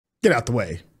Get out the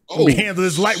way. Oh. We handle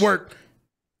this light work.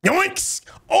 Yoinks!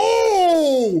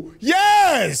 Oh,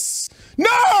 yes!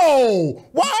 No!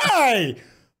 Why?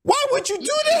 Why would you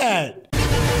do that?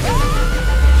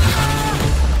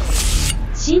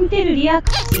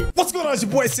 What's going on? It's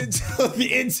your boy Syntell. The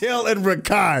Intel and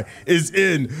Rekkai is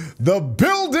in the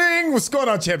building. What's going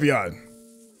on, champion?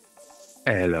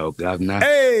 Hello, governor.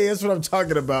 Hey, that's what I'm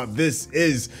talking about. This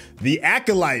is the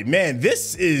Acolyte. Man,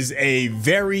 this is a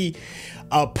very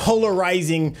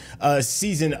polarizing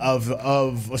season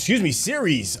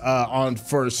series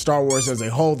for Star Wars as a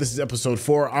whole. This is episode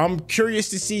 4. I'm curious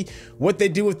to see what they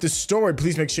do with the story.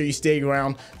 Please make sure you stay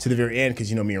around to the very end,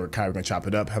 because you know me and Rekkai are gonna chop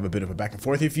it up, have a bit of a back and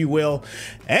forth, if you will,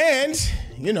 and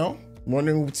you know,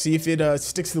 wondering see if it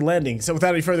sticks to the landing. So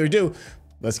without any further ado,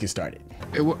 let's get started.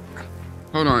 Hold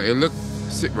on, it looked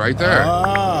right there.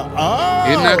 Oh,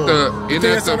 isn't that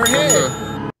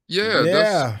the yeah,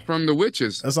 that's from the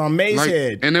witches. That's on May's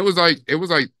head. And it was like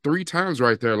 3 times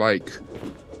right there. Like,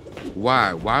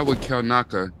 why would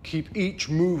Kelnaka keep each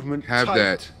movement have tight,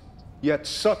 that yet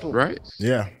subtle? Right?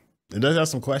 Yeah, it does have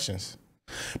some questions.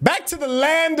 Back to the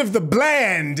land of the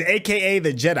bland, aka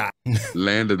the Jedi.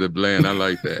 Land of the bland, I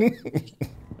like that.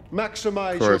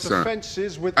 Maximize your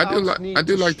defenses without I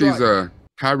do like these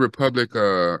High Republic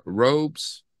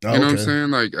robes. You know what I'm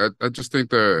saying? Like, I just think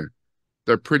they're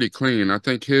pretty clean. I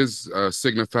think his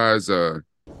signifies like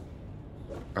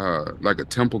a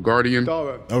temple guardian.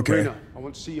 Okay. I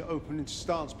want to see your opening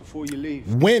stance before you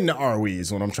leave. When are we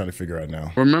is what I'm trying to figure out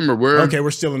now. Remember,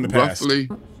 we're still in the past.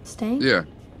 Staying? Yeah.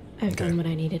 I've done what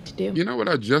I needed to do. You know what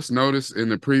I just noticed in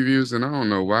the previews, and I don't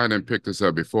know why I didn't pick this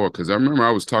up before, because I remember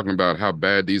I was talking about how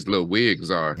bad these little wigs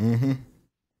are. Mm-hmm.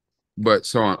 But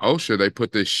so on Osha, they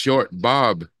put this short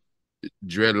bob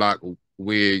dreadlock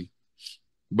wig,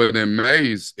 but then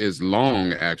May's is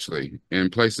long, actually.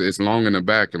 In places, it's long in the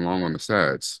back and long on the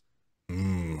sides.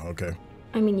 Okay.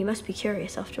 I mean, you must be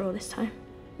curious after all this time.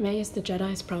 May is the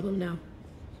Jedi's problem now.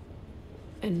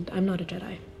 And I'm not a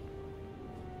Jedi.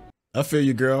 I feel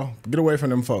you, girl. Get away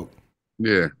from them folk.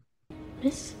 Yeah.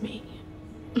 Miss me.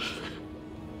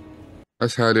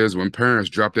 That's how it is when parents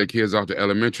drop their kids off to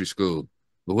elementary school.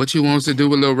 But what you wants to do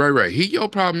with little Ray Ray? He your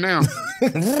problem now.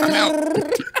 I'm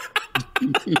out.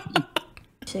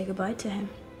 Say goodbye to him.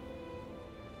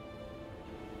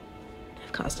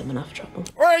 I've caused him enough trouble.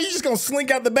 Or are you just gonna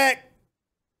slink out the back?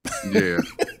 Yeah.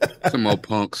 Some more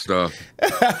punk stuff.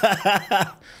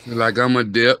 Like, I'm a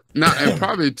dip. Now, and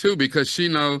probably too, because she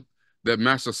know that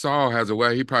Master Saul has a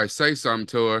way. He probably say something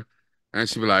to her, and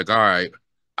she be like, all right,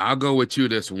 I'll go with you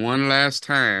this one last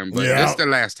time, but this the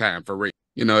last time for real.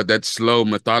 You know, that slow,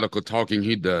 methodical talking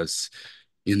he does.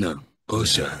 You know,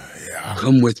 Osha,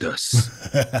 come with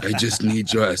us. I just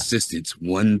need your assistance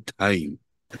one time.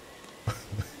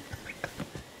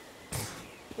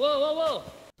 Whoa.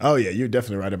 Oh, yeah, you're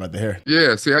definitely right about the hair.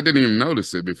 Yeah, see, I didn't even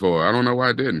notice it before. I don't know why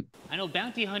I didn't. I know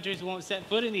bounty hunters won't set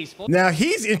foot in these. Now,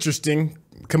 he's interesting.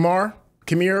 Kamir,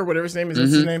 whatever his name is.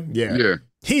 That's his name? Yeah.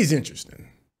 He's interesting.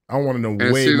 I want to know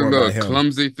way more about him.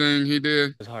 Clumsy thing he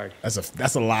did. It's hard.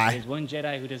 That's a lie. There's one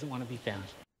Jedi who doesn't want to be found.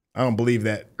 I don't believe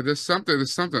that. There's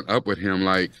something up with him,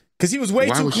 like, because he was way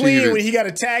too clean when he got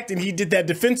attacked and he did that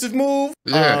defensive move.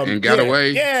 Yeah, and got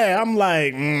away. Yeah, I'm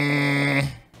like,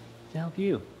 To help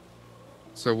you.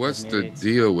 So what's the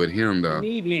deal with him, though?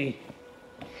 Need me.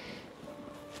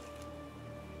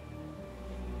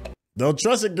 Don't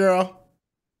trust it, girl.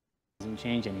 Doesn't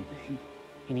change anything.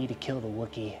 You need to kill the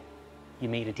Wookiee. You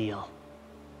made a deal.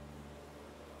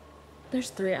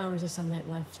 There's 3 hours of sunlight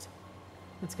left.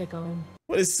 Let's get going.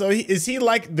 Is he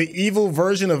like the evil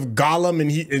version of Gollum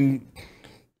and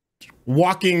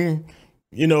walking,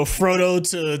 you know, Frodo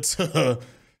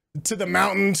to the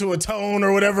mountain to atone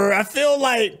or whatever? I feel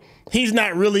like he's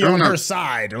not really on her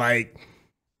side. Like,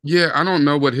 yeah, I don't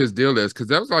know what his deal is, because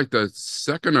that was like the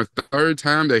 2nd or 3rd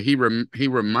time that he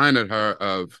reminded her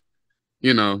of,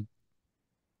 you know,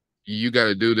 you got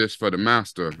to do this for the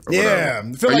master. Or yeah,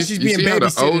 I feel like she's being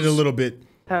babysitted a little bit.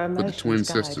 Her with the twin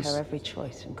emotions guide sisters. her every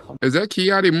choice in common. Is that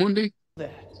Kiadi Mundi?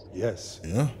 Yes.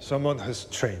 Yeah. Someone has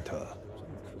trained her.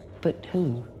 But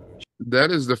who?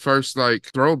 That is the first like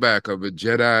throwback of a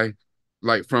Jedi,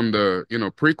 like from the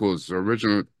prequels,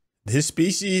 original. His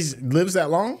species lives that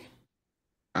long?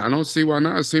 I don't see why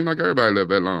not. It seems like everybody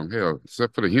lived that long. Hell,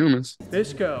 except for the humans.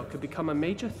 This girl could become a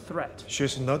major threat.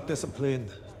 She's not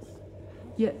disciplined.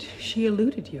 Yet she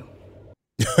eluded you.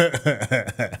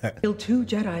 Killed 2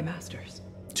 Jedi Masters.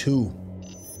 2.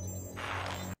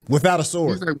 Without a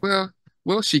sword. He's like,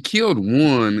 well, she killed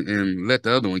one and let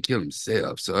the other one kill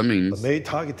himself. So I mean,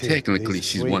 technically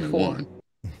she's 1 and 1.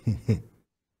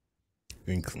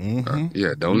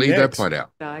 Yeah, don't leave that part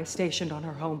out. I stationed on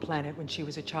her home planet when she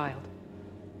was a child.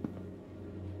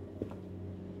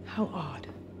 How odd.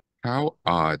 How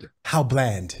odd. How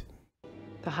bland.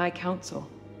 The High Council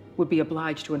would be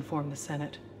obliged to inform the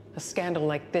Senate. A scandal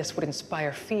like this would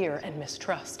inspire fear and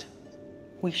mistrust.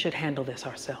 We should handle this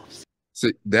ourselves.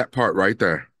 See, that part right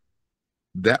there.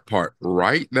 That part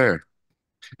right there.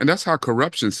 And that's how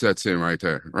corruption sets in right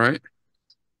there, right?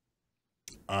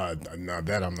 No,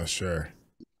 that I'm not sure.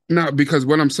 No, because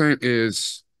what I'm saying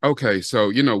is, okay, so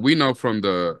we know from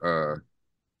the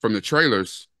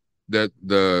trailers that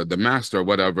the master or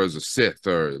whatever is a Sith,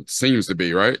 or it seems to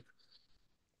be, right?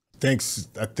 I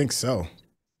think so.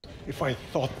 If I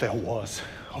thought there was,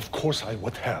 of course I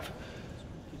would have.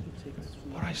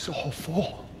 But I saw her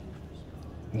fall.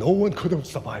 No one could have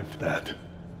survived that.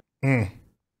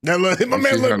 Now look, my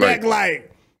man look back like.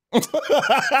 Your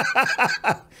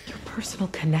personal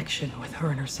connection with her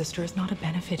and her sister is not a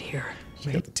benefit here.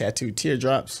 She got the tattooed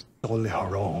teardrops. Only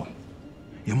her own.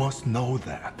 You must know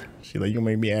that. She like, you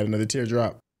make me add another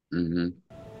teardrop.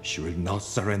 She will not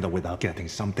surrender without getting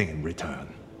something in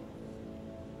return.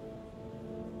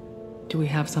 Do we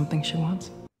have something she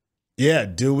wants? Yeah,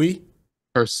 do we?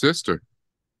 Her sister.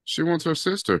 She wants her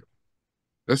sister.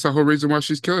 That's the whole reason why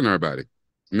she's killing everybody.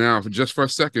 Now, just for a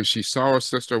second, she saw her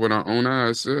sister with her own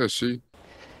eyes. Yeah, You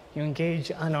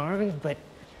engage unarmed, but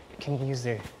can use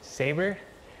their saber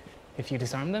if you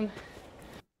disarm them?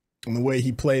 And the way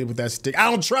he played with that stick, I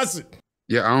don't trust it.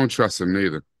 Yeah, I don't trust him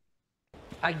neither.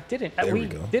 I didn't. There we we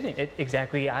go. didn't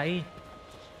exactly. I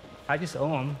just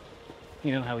owe him.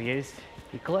 You know how he is.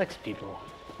 He collects people.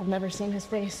 I've never seen his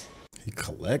face. He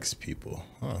collects people,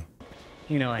 huh?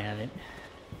 You know I haven't.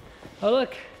 Oh,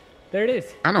 look. There it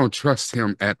is. I don't trust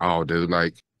him at all, dude.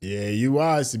 Like, Yeah, you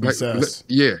wise to be sus.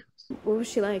 yeah. What was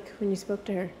she like when you spoke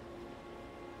to her?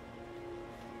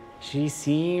 She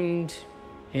seemed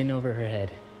in over her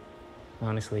head,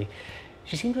 honestly.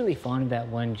 She seemed really fond of that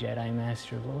one Jedi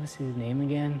Master. What was his name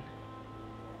again?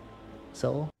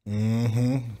 Soul?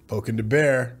 Poking the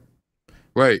bear.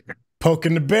 Wait,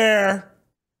 Poking the bear.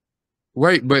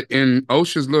 but in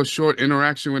Osha's little short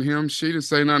interaction with him, she didn't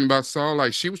say nothing about Saul.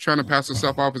 Like, she was trying to pass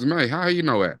herself off as May. How you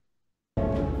know that?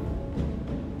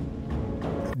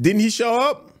 Didn't he show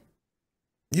up?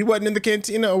 He wasn't in the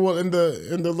cantina, or in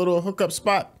the little hookup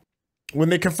spot when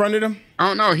they confronted him. I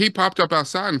don't know. He popped up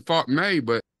outside and fought May,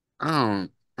 but I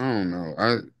don't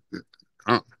know.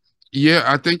 Yeah,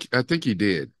 I think he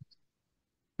did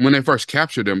when they first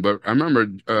captured him. But I remember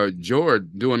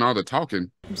Jord doing all the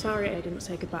talking. I'm sorry I didn't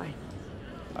say goodbye.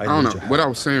 I don't know what I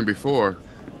was saying before.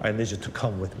 I need you to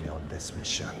come with me on this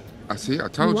mission. I told You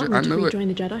you. want I me to knew it. rejoin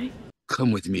the Jedi?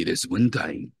 Come with me this one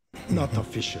time. Not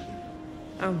officially.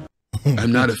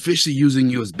 I'm not officially using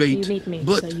you as bait, You need me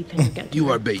but so you can get to you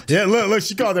her. are bait. Yeah, look,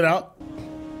 she called it out.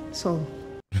 So,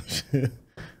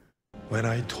 When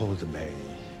I told May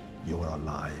you were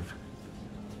alive,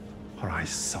 her eyes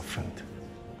softened.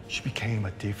 She became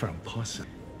a different person.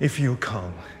 If you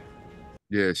come,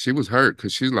 Yeah, she was hurt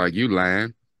because she's like, you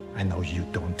lying. I know you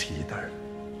don't either.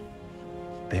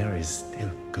 There is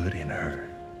still good in her.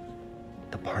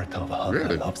 The part of her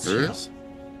Really? that loves There you. is?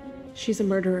 she's a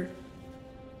murderer.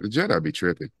 The Jedi be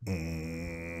tripping.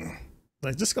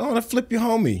 Like, just go on and flip your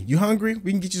homie. You hungry?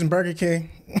 We can get you some Burger King.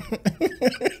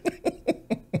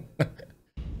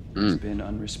 It's been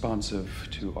unresponsive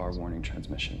to our warning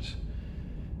transmissions.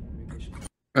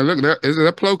 Hey, look, is it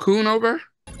a Plo Koon over?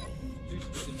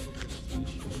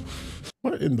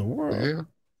 What in the world?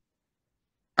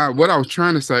 Yeah. What I was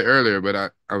trying to say earlier,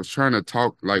 but I was trying to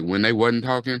talk like when they wasn't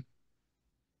talking,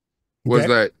 was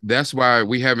that that's why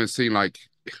we haven't seen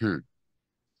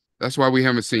that's why we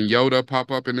haven't seen Yoda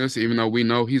pop up in this, even though we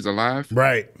know he's alive.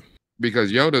 Right.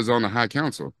 Because Yoda's on the High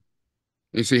Council.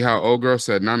 You see how old girl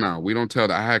said, no, we don't tell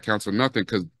the High Council nothing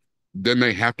because then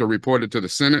they have to report it to the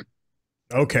Senate.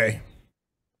 Okay.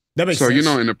 That makes sense. So,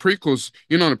 sense. in the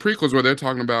prequels where they're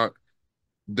talking about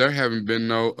there haven't been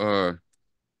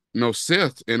no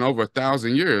Sith in over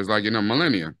 1,000 years, like in a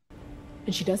millennia.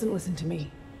 And she doesn't listen to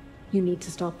me. You need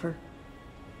to stop her.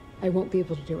 I won't be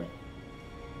able to do it.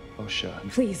 Osha.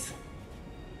 Please.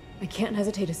 I can't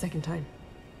hesitate a second time.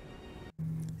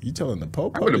 You telling the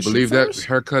Pope? I would have believed that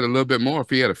haircut a little bit more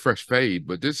if he had a fresh fade,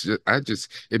 but this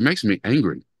it makes me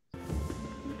angry.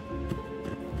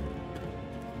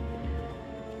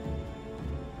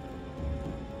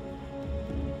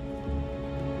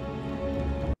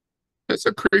 It's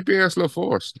a creepy ass little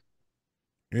forest.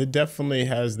 It definitely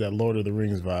has that Lord of the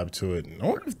Rings vibe to it. I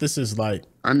wonder if this is like.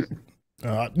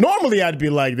 Normally, I'd be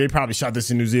like, they probably shot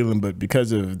this in New Zealand, but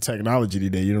because of technology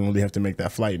today, you don't really have to make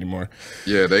that flight anymore.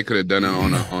 Yeah, they could have done it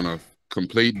on a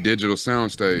complete digital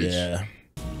soundstage. Yeah.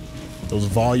 Those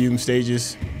volume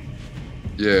stages.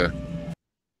 Yeah.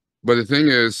 But the thing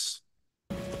is,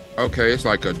 okay, it's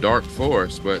like a dark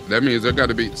forest, but that means there got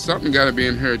to be something got to be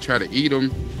in here to try to eat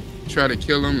them, try to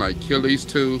kill them, like kill these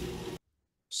two.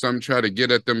 Some try to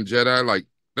get at them Jedi. Like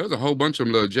there's a whole bunch of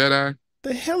them little Jedi.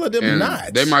 The hell are them and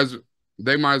knots?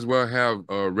 They might as well have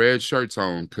red shirts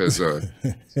on because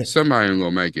somebody ain't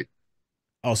gonna make it.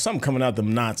 Oh, something coming out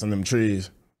them knots on them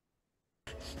trees.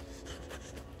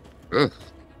 Ugh.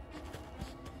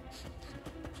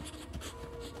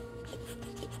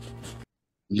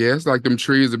 Yeah, it's like them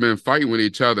trees have been fighting with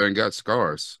each other and got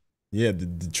scars. Yeah,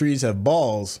 the trees have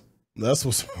balls. That's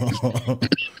what's wrong.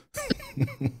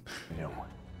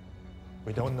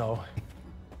 We don't know.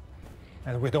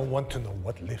 And we don't want to know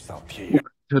what lives out here.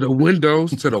 To the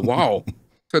windows, to the wall,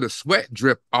 to the sweat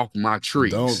drip off my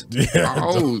trees. Don't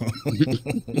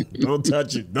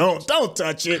touch it. Don't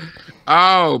touch it.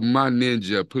 Oh, my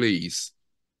ninja, please.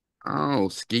 Oh,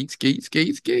 skeet.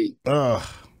 Ugh.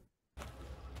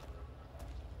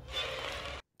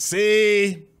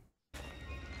 See?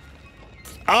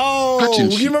 Oh,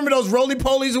 you remember those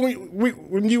roly-polies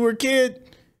when you were a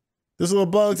kid? Those little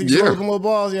bugs explode from little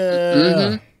balls? Yeah.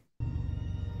 Mm-hmm.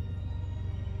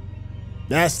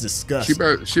 That's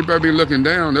disgusting. She better be looking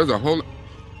down. There's a whole...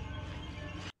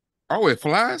 Oh, it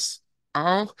flies?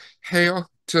 Oh, hell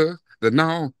to the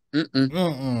no.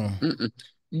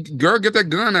 Girl, get that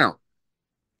gun out.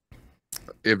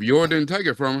 If Yor didn't take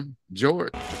it from her,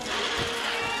 George.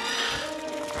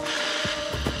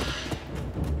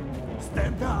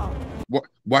 Stand down.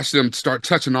 Watch them start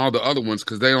touching all the other ones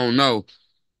because they don't know.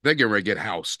 They're getting ready to get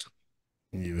housed.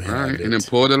 You all have right, it. and then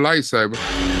pull the lightsaber.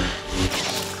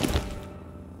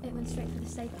 It went straight for the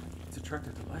saber. It's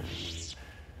attracted to light.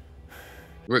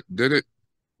 What did it?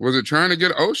 Was it trying to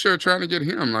get Osha or trying to get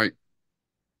him? Like,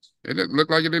 it didn't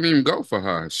look like it didn't even go for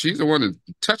her. She's the one that's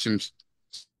touching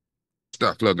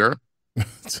stuff, little girl.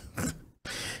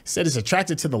 Said it's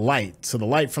attracted to the light. So the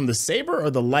light from the saber or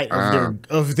the light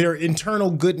of their internal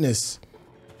goodness?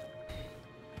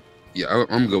 Yeah,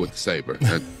 I'm good with the saber.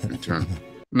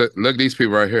 Look at these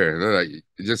people right here. They're like,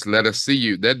 just let us see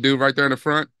you. That dude right there in the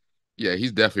front, yeah,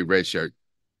 he's definitely red shirt.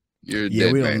 You're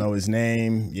dead, we man. don't know his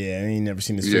name. Yeah, I ain't never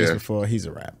seen his face before. He's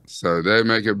a rap. So they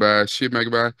make it by, she make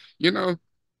it by. You know,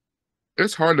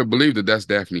 it's hard to believe that that's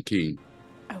Daphne King.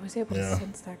 I was able to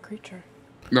sense that creature.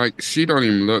 Like, she don't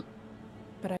even look.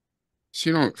 But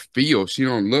she don't feel, she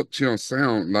don't look, she don't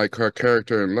sound like her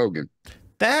character in Logan.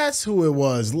 That's who it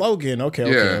was. Logan.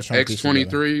 Okay. Yeah,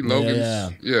 X-23,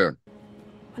 Logan's. Yeah.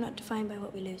 We're not defined by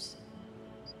what we lose.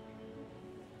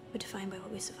 We're defined by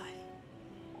what we survive.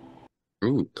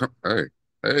 Ooh, hey,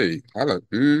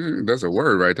 that's a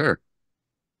word right there.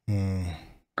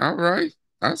 All right,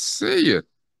 I see you.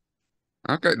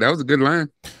 Okay, that was a good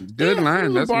line. Good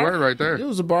line. That's a word right there. It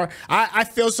was a bar. I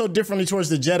feel so differently towards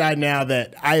the Jedi now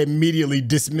that I immediately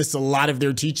dismiss a lot of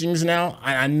their teachings now.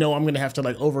 I know I'm going to have to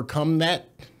like overcome that.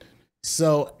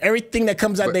 So everything that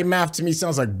comes out their mouth to me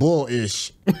sounds like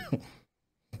bull-ish.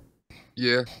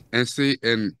 Yeah,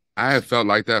 and I have felt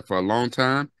like that for a long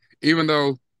time, even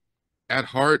though at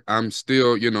heart I'm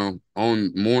still,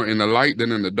 on more in the light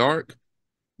than in the dark,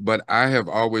 but I have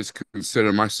always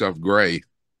considered myself gray.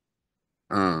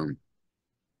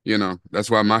 That's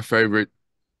why my favorite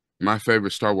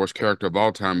Star Wars character of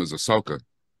all time is Ahsoka.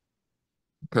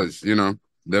 Because,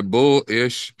 that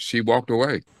bull-ish, she walked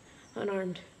away.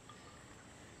 Unarmed.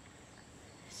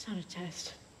 It's not a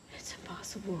test. It's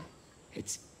impossible.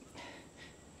 It's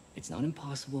not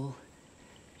impossible.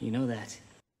 You know that.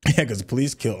 Yeah, because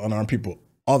police kill unarmed people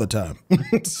all the time.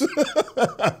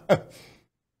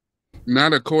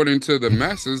 Not according to the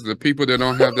masses, the people that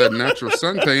don't have that natural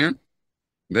suntan.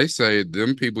 They say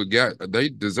them people they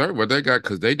deserve what they got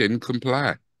because they didn't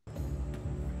comply.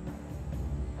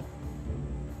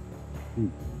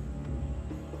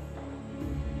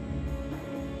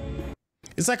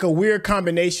 It's like a weird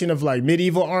combination of like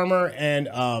medieval armor and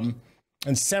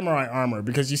samurai armor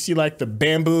because you see like the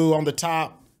bamboo on the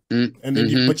top and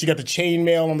then but you got the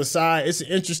chainmail on the side. It's an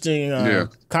interesting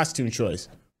costume choice.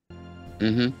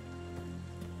 Mm-hmm.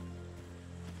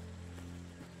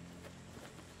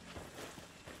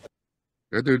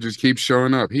 That dude just keeps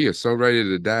showing up. He is so ready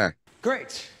to die.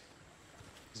 Great.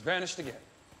 He's vanished again.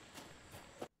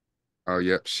 Oh,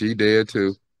 yep. She dead,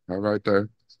 too. All right there.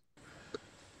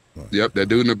 Yep, that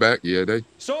dude in the back. Yeah,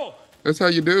 that's how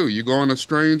you do. You go in a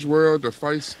strange world to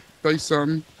face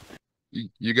something.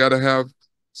 You got to have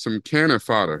some cannon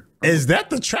fodder. Is that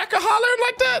the tracker hollering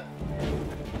like that?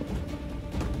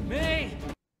 Me!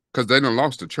 Because they done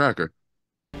lost the tracker.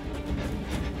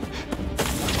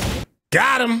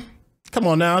 Got him. Come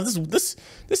on now. This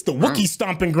the Wookiee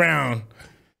stomping ground.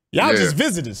 Y'all just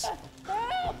visitors.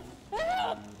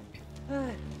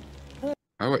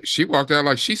 Oh, wait, she walked out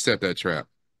like she set that trap.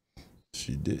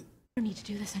 She did. I don't need to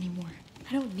do this anymore.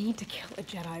 I don't need to kill a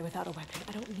Jedi without a weapon.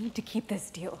 I don't need to keep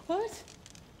this deal. What?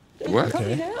 What?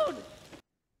 Coming down.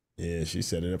 Yeah, she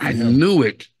set it up. I knew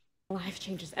it. Life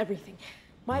changes everything.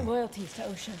 My loyalty's to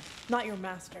Ocean, not your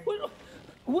master.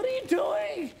 What are you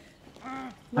doing?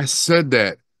 I said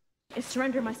that. I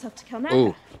surrender myself to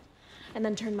Kelnaka, and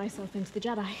then turn myself into the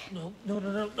Jedi.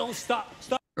 No, stop.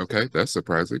 Okay, that's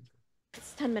surprising.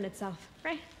 It's 10 minutes south,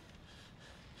 right?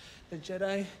 The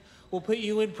Jedi will put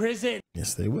you in prison.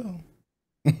 Yes, they will.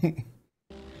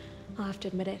 I'll have to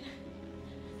admit it.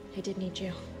 I did need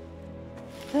you.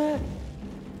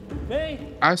 Hey.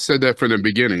 I said that from the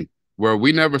beginning, where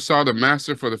we never saw the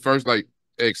Master for the first,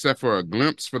 except for a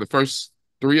glimpse for the first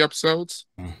 3 episodes.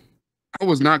 I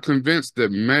was not convinced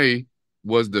that May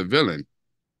was the villain,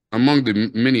 among the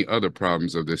many other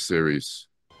problems of this series.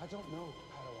 I don't know,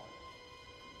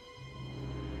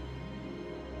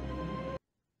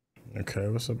 Padawan. Okay,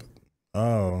 what's up?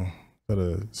 Oh, is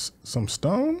that some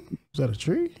stone? Is that a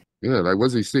tree? Yeah, like, what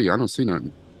does he see? I don't see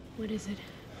nothing. What is it?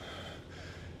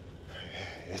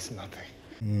 It's nothing.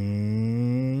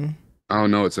 I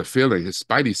don't know. It's a feeling. His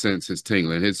spidey sense is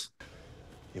tingling.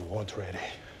 You weren't ready.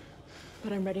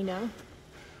 But I'm ready now.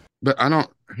 But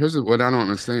here's what I don't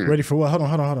understand. Ready for what? Hold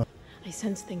on. I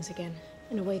sense things again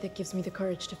in a way that gives me the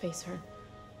courage to face her.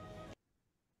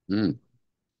 You're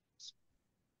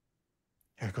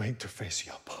going to face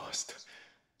your past.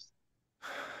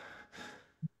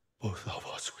 Both of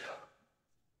us will.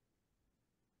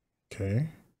 Okay.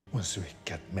 Once we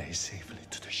get May safely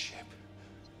to the ship,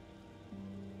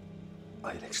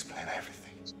 I'll explain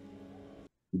everything.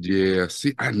 Yeah,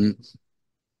 see, I knew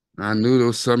there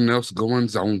was something else going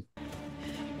on.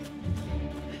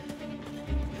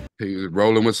 He was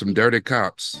rolling with some dirty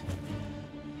cops.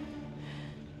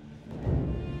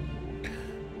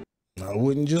 I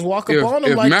wouldn't just walk up on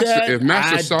him like that. If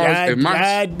Master saw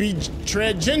I'd be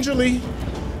tread gingerly.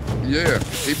 Yeah,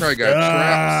 he probably got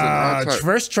traps and all types.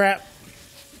 First trap.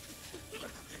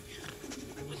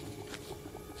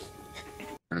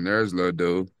 And there's little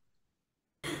dude.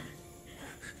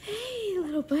 Hey,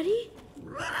 little buddy.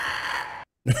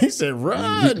 He said,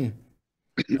 run.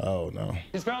 Oh, no.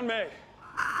 He's found May.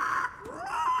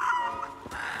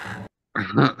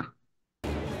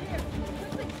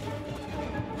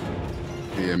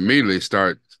 He immediately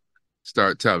start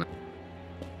telling.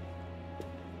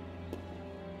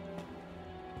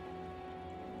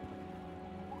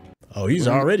 Oh, he's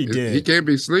already dead. He can't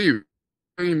be asleep.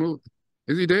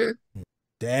 Is he dead?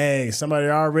 Dang, somebody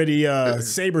already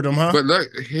sabered him, huh? But look,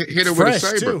 hit it with a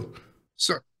saber. Too.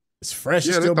 So it's fresh.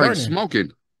 Yeah, It's still that burning. thing's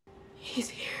smoking. He's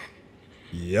here.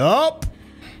 Yup.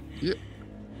 Yeah.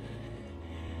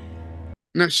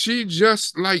 Now she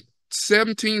just like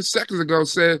 17 seconds ago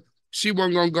said she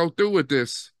wasn't gonna go through with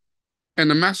this, and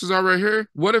the master's already here.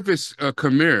 What if it's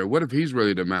Khmer? What if he's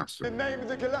really the master? In the name of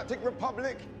the Galactic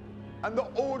Republic and the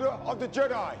Order of the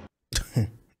Jedi.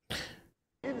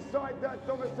 Inside that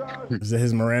domicile. Is that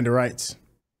his Miranda rights?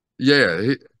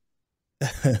 Yeah.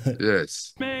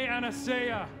 Yes. May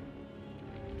Anastasia.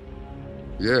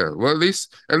 Yeah. Well, at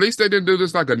least they didn't do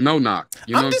this like a no knock.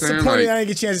 You know I'm what I'm saying? disappointed Like, I didn't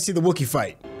get a chance to see the Wookiee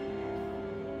fight.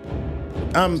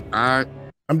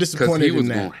 I'm disappointed because he was in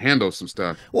that. gonna handle some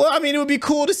stuff. Well, I mean, it would be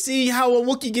cool to see how a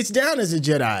Wookiee gets down as a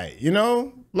Jedi, you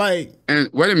know? Like, and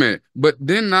wait a minute, but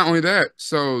then not only that,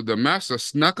 so the master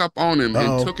snuck up on him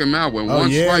and took him out with one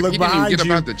swipe. He didn't even get up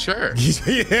out the chair.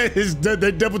 Yeah,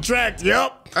 they double tracked.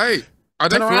 Yep. Hey, are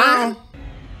they flying?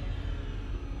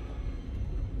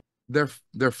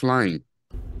 They're flying.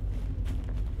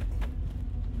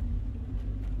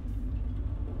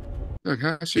 Look,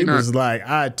 how she not? Was like,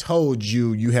 I told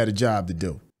you had a job to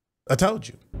do. I told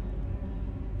you.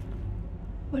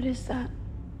 What is that?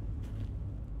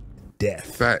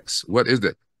 Death. Facts. What is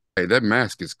that? Hey, that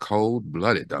mask is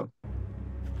cold-blooded, though.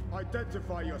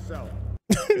 Identify yourself.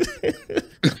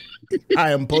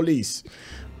 I am police.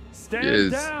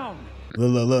 Stand down.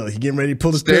 Look. He getting ready to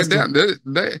pull his Stand pistol.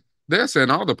 down. They're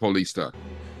saying all the police stuff.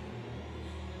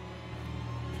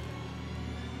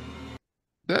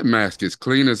 That mask is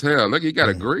clean as hell. Look, he got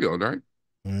a grill, right?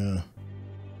 Yeah.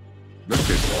 Look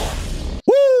at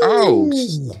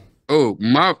Woo! Oh,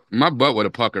 my butt would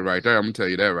have puckered right there. I'm gonna tell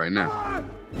you that right now.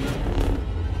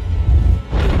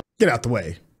 Get out the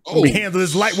way. Let me handle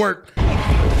this light work.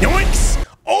 Yoinks!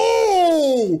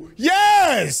 Oh,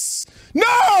 yes!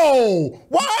 No!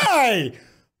 Why?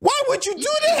 Why would you do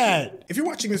that? If you're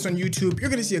watching this on YouTube,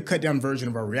 you're gonna see a cut down version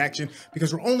of our reaction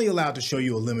because we're only allowed to show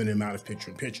you a limited amount of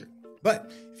picture-in-picture.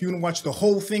 But if you wanna watch the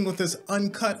whole thing with us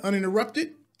uncut,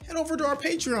 uninterrupted, head over to our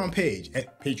Patreon page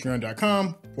at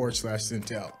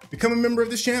patreon.com/Syntell. Become a member of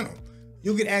this channel.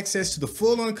 You'll get access to the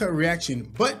full uncut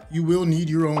reaction, but you will need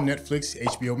your own Netflix,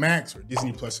 HBO Max, or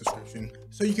Disney Plus subscription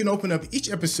so you can open up each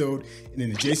episode in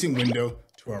an adjacent window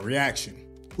to our reaction.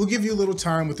 We'll give you a little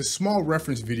time with a small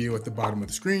reference video at the bottom of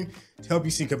the screen to help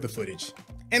you sync up the footage.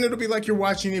 And it'll be like you're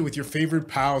watching it with your favorite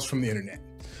pals from the internet.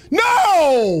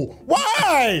 No!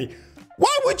 Why?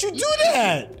 Why would you do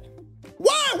that?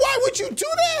 Why would you do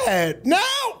that?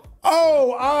 Now?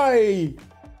 Oh,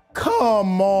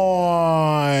 come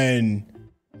on.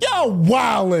 Y'all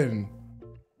wildin'.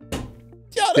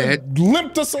 Y'all done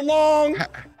limped us along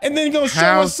and then gonna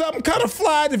show us something kind of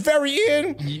fly at the very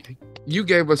end. You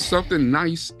gave us something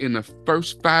nice in the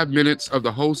first 5 minutes of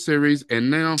the whole series,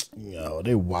 and now yo,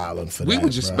 they wildin' for that. We were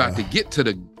just about to get to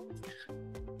the.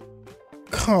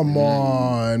 Come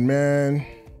on, man.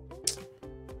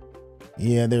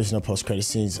 Yeah, there's no post-credit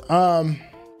scenes. Yo,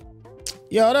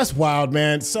 that's wild,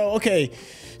 man. So okay,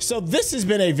 so this has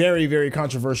been a very, very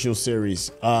controversial series.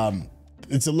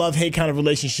 It's a love-hate kind of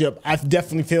relationship. I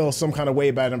definitely feel some kind of way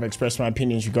about it. I've expressed my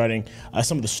opinions regarding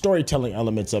some of the storytelling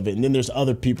elements of it. And then there's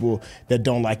other people that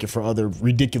don't like it for other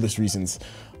ridiculous reasons.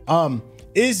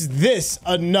 Is this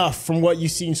enough from what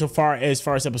you've seen so far as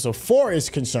episode 4 is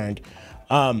concerned?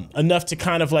 Enough to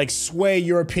kind of like sway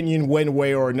your opinion one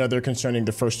way or another concerning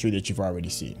the first 3 that you've already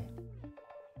seen?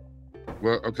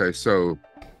 Well, okay, so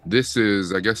this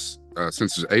is, I guess,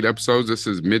 since there's 8 episodes, this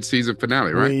is mid-season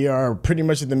finale, right? We are pretty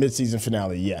much at the mid-season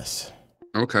finale, yes.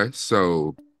 Okay,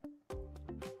 so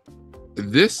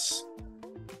this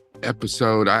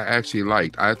episode I actually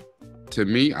liked. To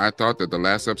me, I thought that the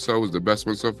last episode was the best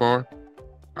one so far.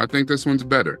 I think this one's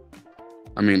better.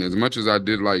 I mean, as much as I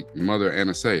did like Mother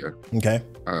Anastasia, okay,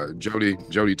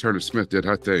 Jodie Turner-Smith did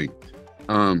her thing,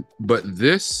 but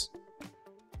this,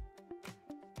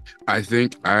 I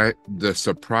think, the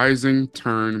surprising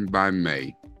turn by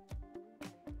May,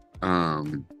 I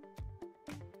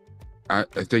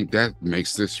think that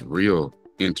makes this real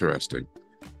interesting.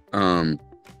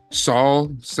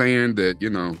 Saul saying that,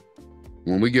 you know,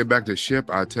 when we get back to ship,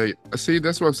 I'll tell you. See,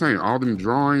 that's what I'm saying. All them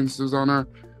drawings is on her.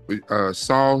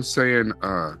 Saul saying,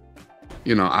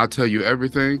 you know, I'll tell you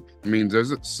everything. I mean,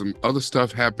 there's some other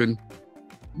stuff happen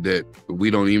that we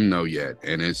don't even know yet,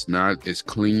 and it's not as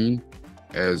clean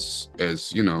as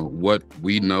you know what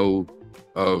we know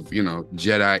of, you know,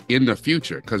 Jedi in the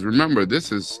future. Because remember,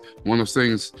 this is one of those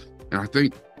things, and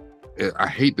I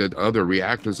hate that other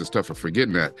reactors and stuff are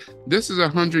forgetting that this is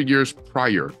 100 years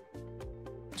prior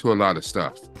to a lot of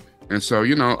stuff, and so,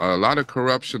 you know, a lot of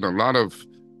corruption, a lot of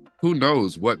who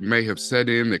knows what may have set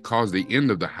in that caused the end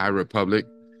of the High Republic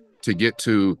to get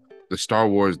to the Star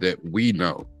Wars that we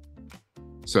know.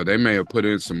 So they may have put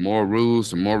in some more rules,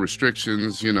 some more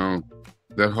restrictions, you know,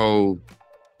 that whole,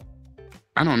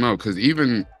 I don't know, because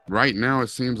even right now it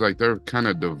seems like they're kind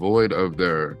of devoid of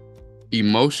their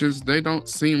emotions. They don't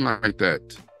seem like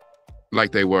that,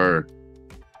 like they were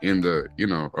in the, you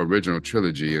know, original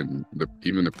trilogy and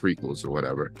even the prequels or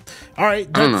whatever. All right,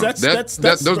 that's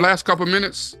those last couple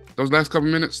minutes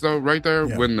though, right there,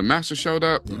 yeah, when the Master showed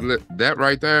up, yeah, that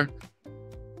right there,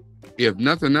 if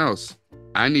nothing else,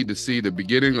 I need to see the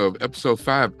beginning of episode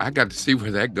 5. I got to see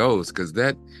where that goes, because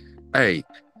that, hey,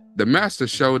 the Master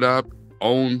showed up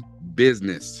on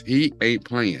business. He ain't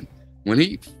playing. When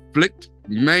he flicked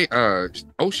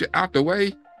Osha out the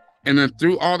way and then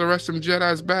threw all the rest of them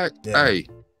Jedi's back, yeah, hey,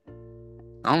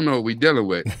 I don't know what we dealing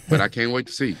with, but I can't wait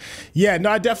to see. Yeah, no,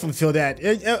 I definitely feel that.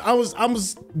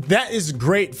 That is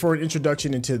great for an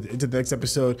introduction into the next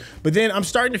episode. But then I'm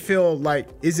starting to feel like,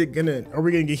 are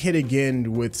we gonna get hit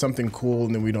again with something cool,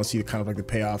 and then we don't see kind of like the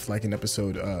payoff like in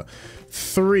episode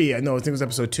 3? I think it was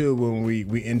episode 2 when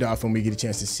we end off when we get a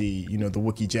chance to see, you know, the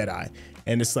Wookiee Jedi,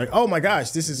 and it's like, oh my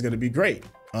gosh, this is gonna be great.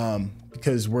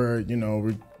 Because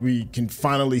we can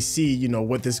finally see, you know,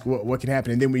 what can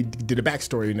happen. And then we did a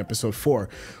backstory in episode 4,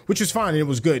 which was fine, and it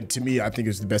was good to me. I think it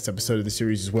was the best episode of the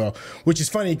series as well, which is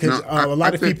funny because a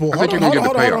lot of people hold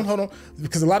on,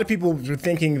 because a lot of people were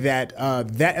thinking that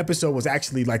that episode was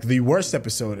actually like the worst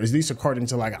episode, at least according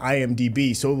to like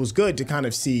IMDb. So it was good to kind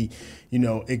of see, you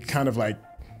know, it kind of like,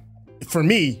 for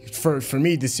me,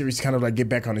 this series kind of like get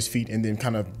back on his feet and then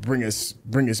kind of bring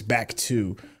us back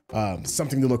to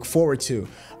something to look forward to.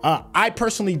 I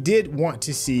personally did want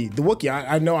to see the Wookiee.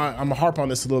 I know I'm gonna harp on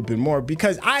this a little bit more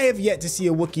because I have yet to see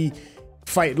a Wookiee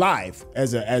fight live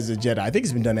as a Jedi. I think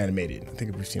it's been done animated. I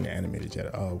think we've seen an animated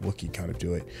Jedi Wookiee kind of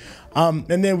do it. And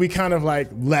then we kind of like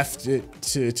left it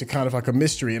to kind of like a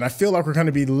mystery. And I feel like we're going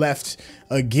to be left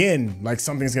again, like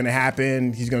something's going to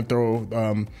happen. He's going to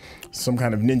throw some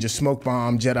kind of ninja smoke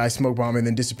bomb, Jedi smoke bomb, and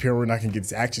then disappear. We're not going to get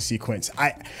this action sequence.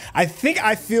 I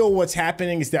feel what's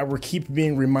happening is that we keep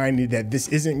being reminded that this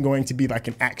isn't going to be like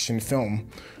an action film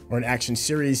or an action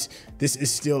series. This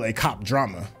is still a cop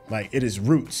drama. Like, it is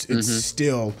roots. It's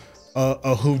still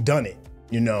a whodunit,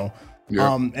 you know?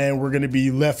 Yeah. And we're going to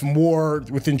be left more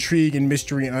with intrigue and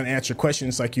mystery and unanswered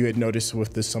questions, like you had noticed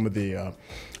with some of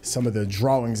the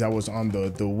drawings that was on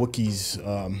the Wookiee's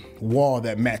wall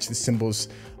that match the symbols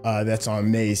that's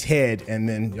on May's head. And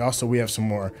then also we have some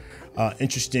more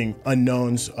interesting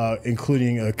unknowns,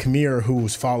 including Kamir, who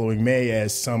was following May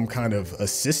as some kind of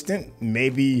assistant,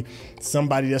 maybe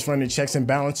somebody that's running checks and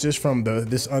balances from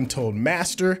this untold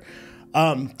master.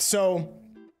 So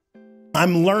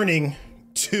I'm learning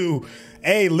to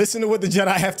listen to what the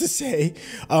Jedi have to say,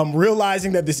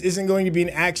 realizing that this isn't going to be an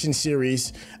action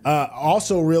series,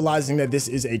 also realizing that this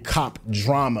is a cop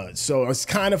drama. So it's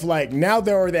kind of like, now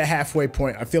they're at that halfway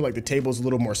point. I feel like the table's a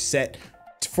little more set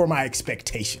for my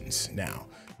expectations now.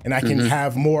 And I can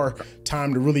have more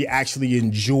time to really actually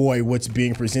enjoy what's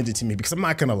being presented to me, because I'm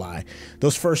not gonna lie,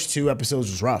 those first 2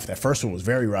 episodes was rough. That first one was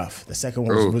very rough. The second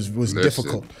one was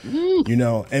difficult, you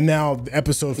know. And now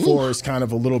episode 4 is kind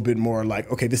of a little bit more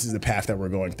like, okay, this is the path that we're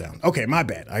going down. Okay, my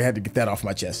bad. I had to get that off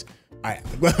my chest.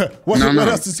 What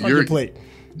else is on your plate?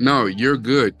 No, you're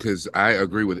good, because I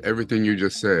agree with everything you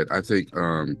just said. I think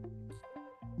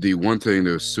the one thing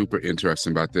that's super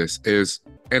interesting about this is,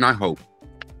 and I hope,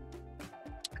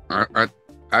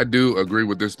 I do agree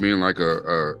with this being like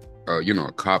a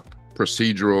cop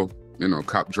procedural,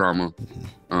 cop drama.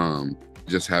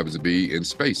 Just happens to be in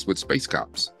space with space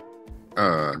cops.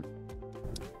 I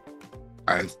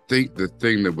think the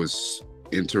thing that was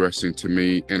interesting to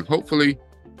me, and hopefully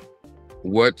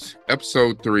what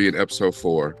episode 3 and episode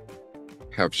 4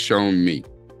 have shown me,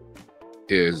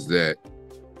 is that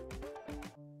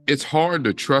it's hard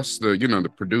to trust the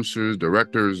producers,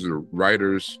 directors, the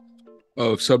writers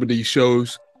of some of these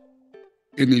shows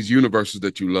in these universes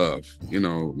that you love.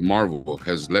 Marvel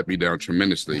has let me down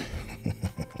tremendously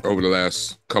over the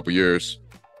last couple years.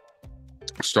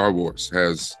 Star Wars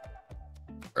has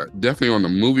definitely on the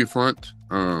movie front,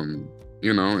 and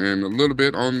a little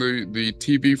bit on the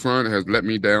TV front has let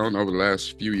me down over the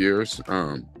last few years.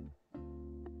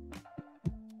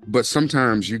 But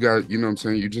sometimes you got, you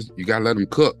gotta let them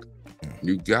cook.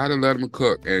 You gotta let them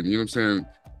cook, and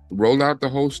roll out the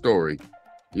whole story.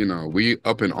 We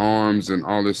up in arms and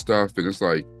all this stuff, and it's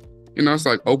like, it's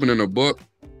like opening a book,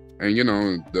 and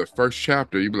the first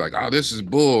chapter you be like, oh, this is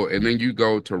bull, and then you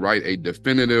go to write a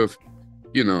definitive,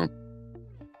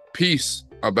 piece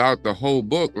about the whole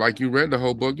book. Like, you read the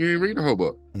whole book, you didn't read the whole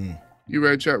book. You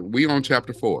read we on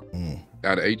chapter 4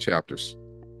 out of 8 chapters.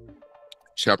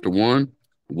 Chapter 1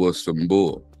 was some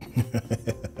bull.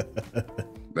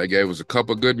 They gave us a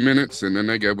couple good minutes, and then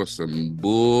they gave us some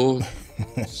bull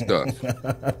stuff.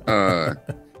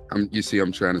 I'm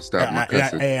trying to stop my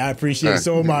cussing. Hey, I appreciate it.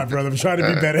 So am I, brother. I'm trying to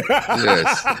be better.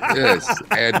 yes.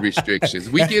 Ad restrictions.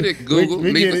 We get it, Google.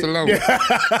 Leave us alone.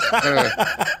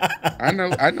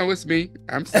 I know it's me.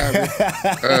 I'm sorry.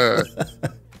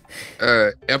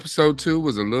 Episode 2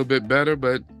 was a little bit better,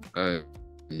 but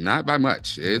not by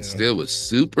much. It still was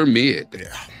super mid.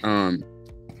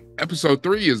 Episode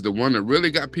 3 is the one that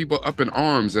really got people up in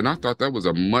arms, and I thought that was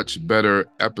a much better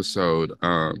episode.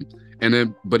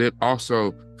 But it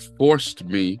also forced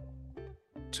me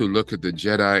to look at the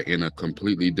Jedi in a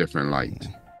completely different light.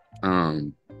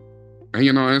 And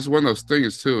it's one of those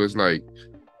things too. It's like,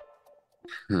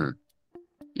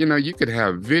 you could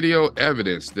have video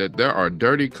evidence that there are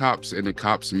dirty cops in the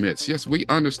cops' midst. Yes, we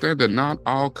understand that not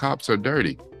all cops are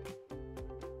dirty,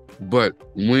 but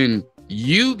when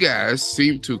you guys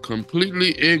seem to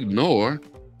completely ignore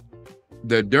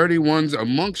the dirty ones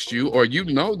amongst you, or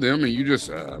them, and you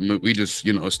just we just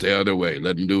stay out of their way,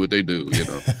 let them do what they do.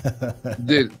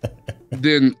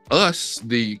 Then us,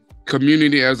 the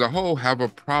community as a whole, have a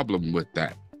problem with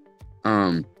that.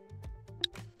 And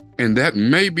that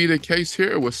may be the case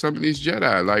here with some of these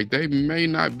Jedi. Like, they may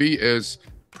not be as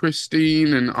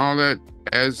pristine and all that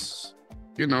as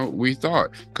we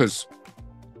thought, because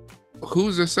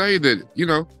who's to say that,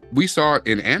 we saw it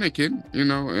in Anakin,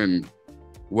 and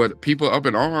what people up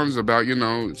in arms about,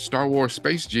 Star Wars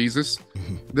Space Jesus,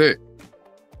 that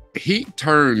he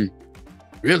turned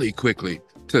really quickly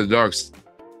to the dark side.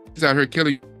 He's out here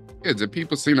killing kids, and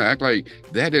people seem to act like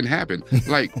that didn't happen.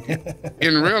 Like,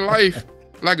 in real life,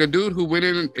 like a dude who went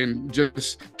in and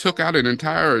just took out an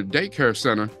entire daycare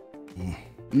center.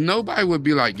 Nobody would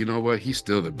be like, you know what? He's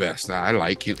still the best. I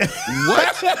like him.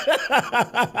 What?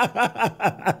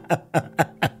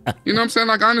 You know what I'm saying?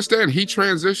 Like, I understand he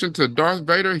transitioned to Darth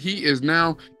Vader. He is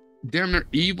now damn near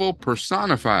evil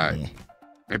personified.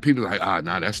 And people are like,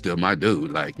 nah, that's still my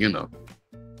dude. Like, you know.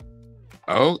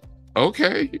 Oh,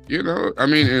 okay. You know, I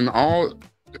mean,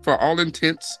 for all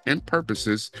intents and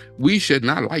purposes, we should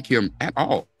not like him at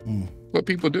all. But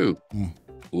people do.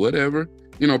 Whatever.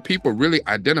 You know, people really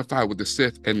identify with the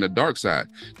Sith and the dark side.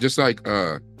 Just like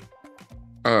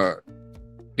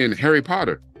in Harry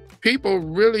Potter. People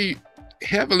really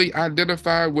heavily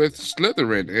identify with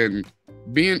Slytherin and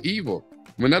being evil.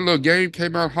 When that little game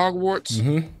came out,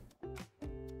 Hogwarts,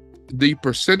 the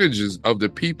percentages of the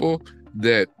people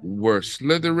that were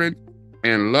Slytherin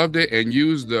and loved it and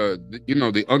used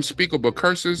the unspeakable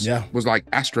curses was like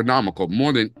astronomical,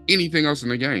 more than anything else in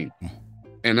the game.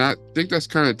 And I think that's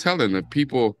kind of telling that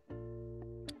people,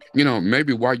 you know,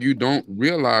 maybe why you don't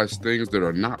realize things that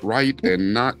are not right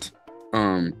and not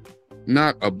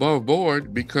above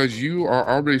board, because you are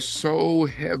already so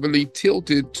heavily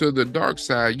tilted to the dark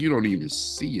side, you don't even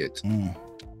see it.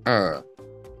 I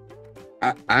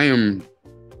am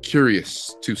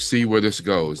curious to see where this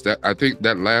goes. That I think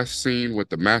that last scene with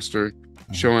the master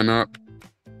showing up,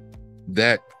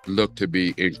 that looked to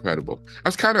be incredible. I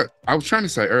was trying to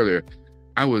say earlier,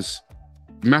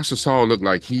 Master Saul looked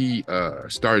like he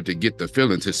started to get the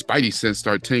feelings. His spidey sense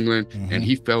started tingling, and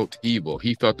he felt evil.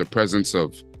 He felt the presence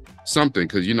of something,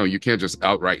 because, you know, you can't just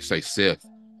outright say Sith.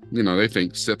 You know, they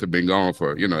think Sith have been gone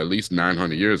for, you know, at least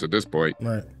 900 years at this point.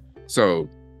 Right. So,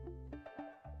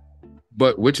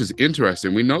 but which is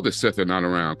interesting. We know the Sith are not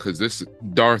around, because this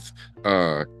Darth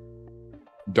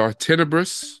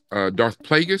Tenebrous, Darth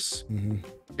Plagueis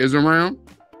is around.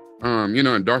 You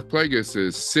know, and Darth Plagueis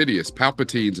is Sidious,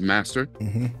 Palpatine's master.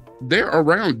 They're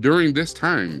around during this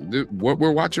time. What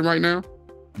we're watching right now,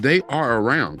 they are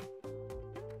around.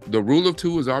 The rule of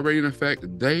two is already in effect.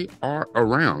 They are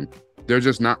around. They're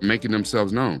just not making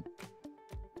themselves known.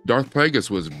 Darth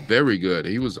Plagueis was very good.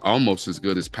 He was almost as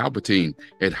good as Palpatine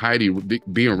at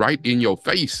being right in your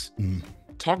face,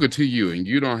 talking to you, and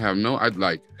you don't have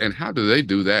and how do they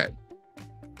do that?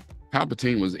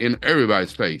 Palpatine was in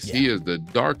everybody's face. He is the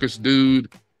darkest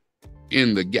dude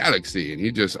in the galaxy, and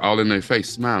he just all in their face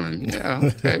smiling. Yeah,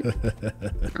 okay.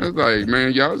 I was like,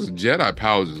 man, y'all's Jedi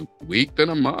powers is weak than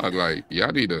a mug. Like,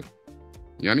 y'all need to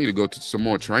go to some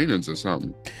more trainings or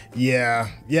something. Yeah.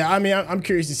 I mean, I'm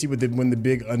curious to see when the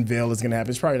big unveil is going to happen.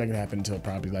 It's probably not going to happen until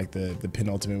probably like the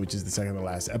penultimate, which is the second to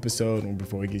last episode, and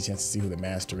before we get a chance to see who the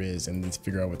master is and let's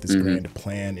figure out what this grand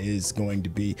plan is going to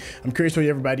be. I'm curious what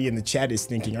everybody in the chat is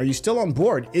thinking. Are you still on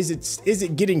board? Is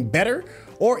it getting better,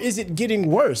 or is it getting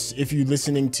worse? If you're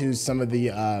listening to some of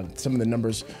the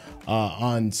numbers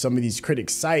on some of these critic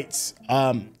sites,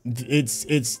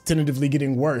 it's tentatively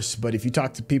getting worse. But if you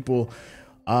talk to people,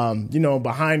 you know,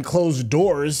 behind closed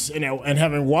doors and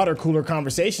having water cooler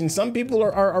conversations, some people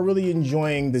are really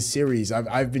enjoying the series.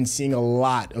 I've been seeing a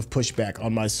lot of pushback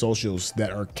on my socials that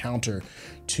are counter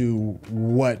to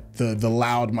what the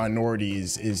loud minority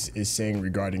is saying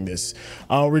regarding this.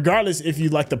 Regardless if you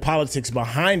like the politics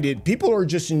behind it, people are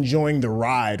just enjoying the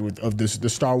ride the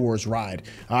Star Wars ride.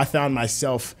 I found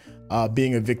myself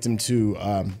being a victim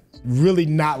to really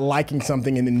not liking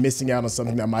something and then missing out on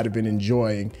something that I might have been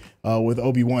enjoying. With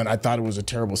Obi-Wan, I thought it was a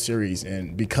terrible series,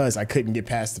 and because I couldn't get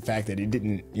past the fact that it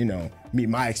didn't, you know, meet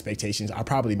my expectations, I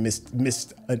probably missed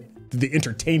the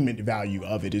entertainment value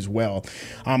of it as well.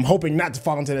 I'm hoping not to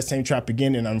fall into that same trap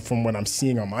again, and from what I'm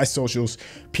seeing on my socials,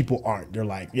 people aren't. They're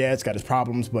like, yeah, it's got its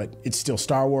problems, but it's still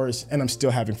Star Wars, and I'm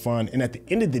still having fun. And at the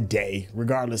end of the day,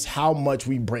 regardless how much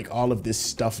we break all of this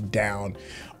stuff down,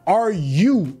 are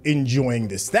you enjoying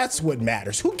this? That's what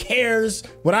matters. Who cares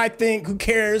what I think? Who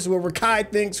cares what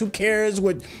Rekkai thinks? Who cares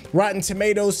what Rotten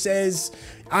Tomatoes says?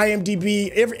 IMDb,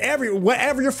 every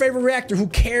whatever your favorite reactor, who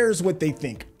cares what they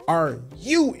think? Are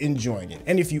you enjoying it?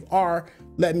 And if you are,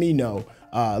 let me know.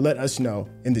 Let us know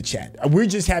in the chat. We're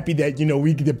just happy that, you know,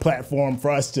 we get the platform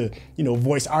for us to, you know,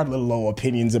 voice our little low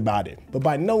opinions about it. But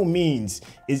by no means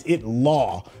is it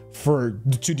law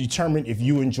to determine if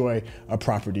you enjoy a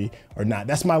property or not.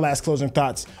 That's my last closing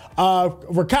thoughts.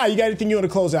 Rekkai, you got anything you want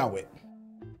to close out with?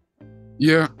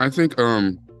 Yeah, I think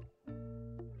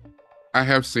I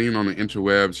have seen on the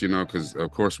interwebs, you know, because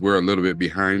of course we're a little bit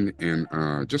behind and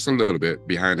just a little bit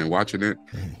behind in watching it.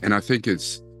 And I think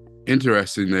it's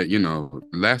interesting that, you know,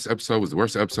 last episode was the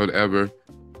worst episode ever.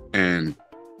 And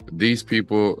these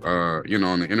people, you know,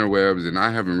 on the interwebs, and I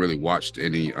haven't really watched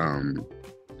any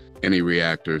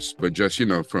reactors, but just, you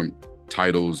know, from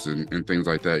titles and things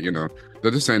like that. You know, they're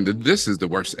just saying that this is the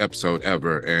worst episode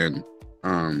ever, and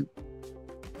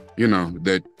you know,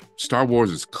 that Star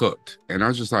Wars is cooked. And I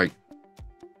was just like,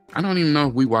 I don't even know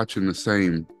if we watching the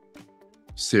same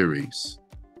series.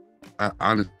 I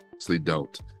honestly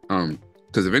don't.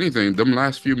 Because if anything, them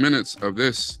last few minutes of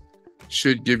this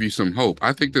should give you some hope.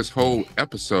 I think this whole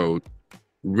episode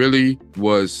really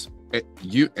was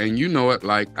you know it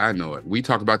like I know it. We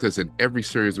talk about this in every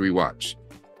series we watch.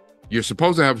 You're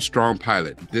supposed to have a strong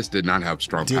pilot. This did not have a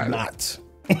strong pilot. Did not.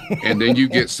 And then you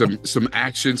get some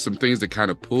action, some things that kind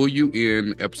of pull you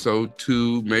in, episode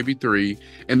 2, maybe 3.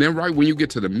 And then right when you get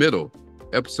to the middle,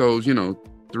 episodes,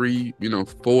 3,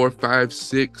 4, 5,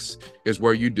 6 is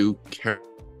where you do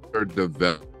character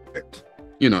development.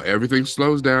 Everything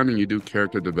slows down and you do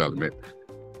character development.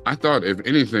 I thought, if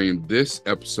anything, this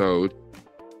episode,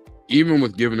 even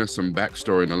with giving us some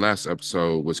backstory in the last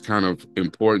episode, was kind of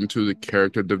important to the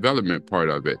character development part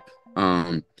of it.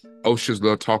 Osha's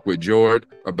little talk with Jord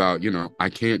about, I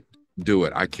can't do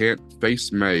it. I can't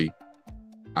face May.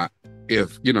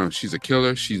 If she's a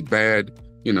killer, she's bad.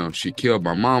 She killed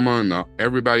my mama and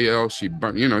everybody else. She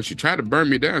burnt, she tried to burn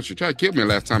me down. She tried to kill me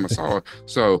last time I saw her.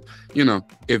 So,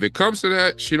 if it comes to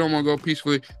that, she don't want to go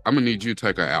peacefully. I'm going to need you to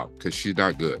take her out because she's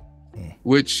not good.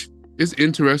 Which is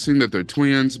interesting that they're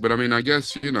twins. But I mean, I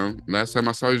guess, last time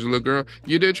I saw you as a little girl,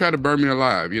 you did try to burn me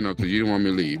alive, because you didn't want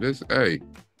me to leave. Hey,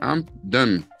 I'm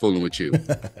done fooling with you.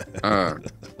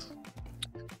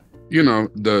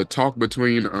 The talk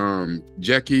between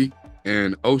Jackie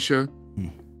and Osha,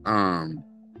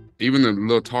 even the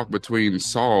little talk between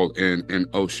Saul and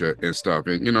Osha and stuff,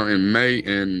 and May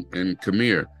and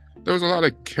Kamir, there was a lot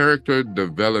of character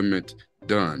development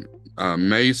done.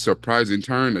 May's surprising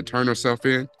turn to turn herself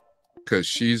in because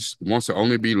she wants to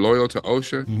only be loyal to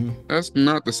Osha. That's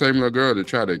not the same little girl to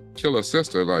try to kill her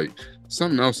sister. Like,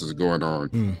 something else is going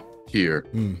on here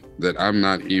that I'm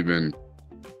not even.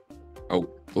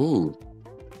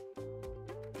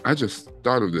 I just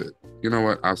thought of it. You know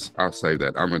what? I'll say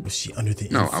that. Was she under the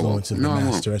influence of the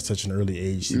master at such an early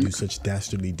age to do such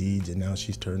dastardly deeds, and now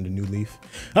she's turned a new leaf?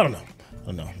 I don't know.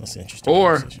 That's interesting.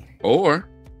 Or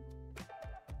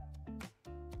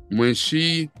when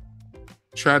she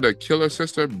tried to kill her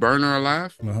sister, burn her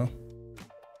alive.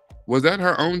 Was that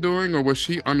her own doing, or was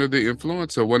she under the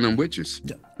influence of one of them witches?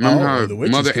 Remember how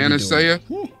Mother Anastasia,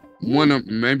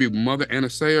 maybe Mother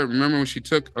Anastasia, remember when she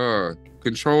took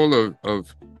control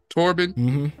of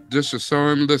Torben, just to show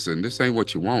him, listen, this ain't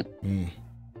what you want.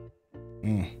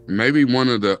 Maybe one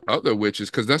of the other witches,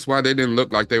 because that's why they didn't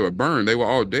look like they were burned. They were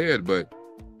all dead, but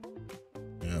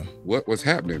what was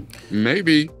happening?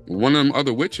 Maybe one of them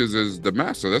other witches is the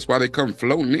master. That's why they come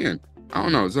floating in. I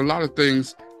don't know. There's a lot of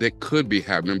things that could be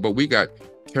happening, but we got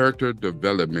character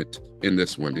development in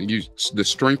this one, and the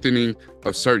strengthening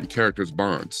of certain characters'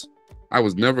 bonds. I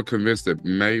was never convinced that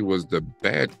May was the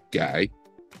bad guy.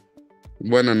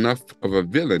 Wasn't enough of a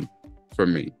villain for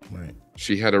me. Right.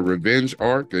 She had a revenge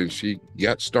arc and she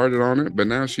got started on it, but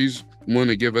now she's willing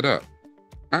to give it up.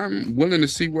 I'm willing to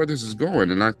see where this is going,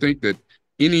 and I think that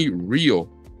any real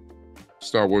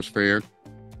Star Wars fan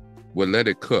would let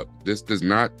it cook. This does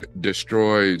not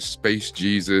destroy Space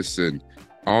Jesus and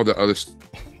all the other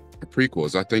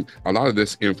prequels. I think a lot of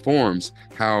this informs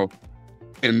how,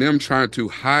 and them trying to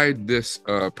hide this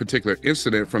particular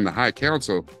incident from the High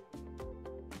Council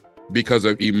because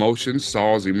of emotion,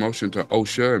 Saul's emotion to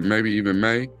Osha and maybe even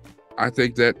May. I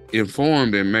think that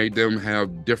informed and made them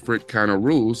have different kind of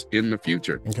rules in the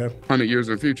future. 100 years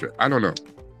in the future. I don't know.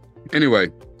 Anyway,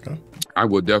 I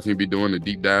will definitely be doing a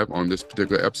deep dive on this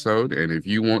particular episode. And if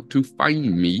you want to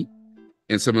find me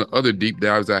and some of the other deep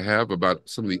dives I have about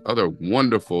some of the other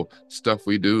wonderful stuff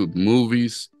we do,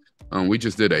 movies, we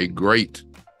just did a great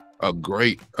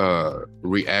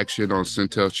reaction on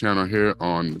Syntell's channel here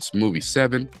on this movie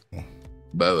 7.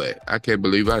 But I can't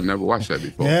believe I never watched that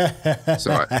before.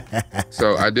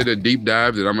 So I did a deep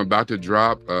dive that I'm about to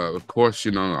drop. Of course,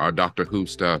 our Doctor Who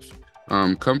stuff.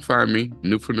 Come find me,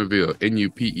 Newfronaville,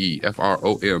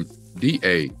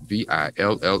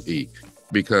 Nupfromdaville,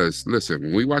 because listen,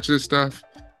 when we watch this stuff,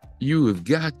 you have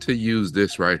got to use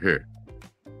this right here.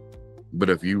 But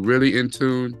if you really in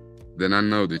tune, then I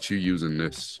know that you're using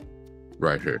this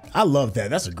right here. I love that.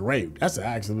 That's an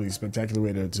absolutely spectacular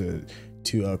way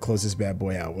to close this bad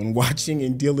boy out. When watching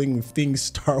and dealing with things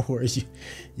Star Wars,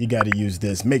 you got to use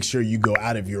this. Make sure you go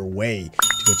out of your way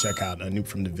to go check out Noob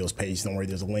from DeVille's page. Don't worry,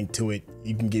 there's a link to it.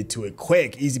 You can get to it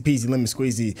quick, easy peasy, lemon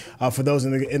squeezy. For those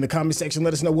in the comment section,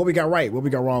 let us know what we got right, what we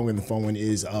got wrong. And the fun one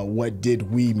is, what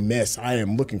did we miss? I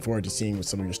am looking forward to seeing what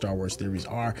some of your Star Wars theories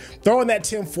are. Throw in that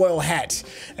tinfoil hat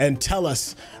and tell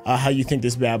us how you think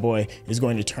this bad boy is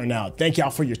going to turn out. Thank y'all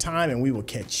for your time, and we will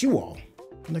catch you all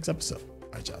next episode. All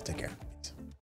right, y'all, take care.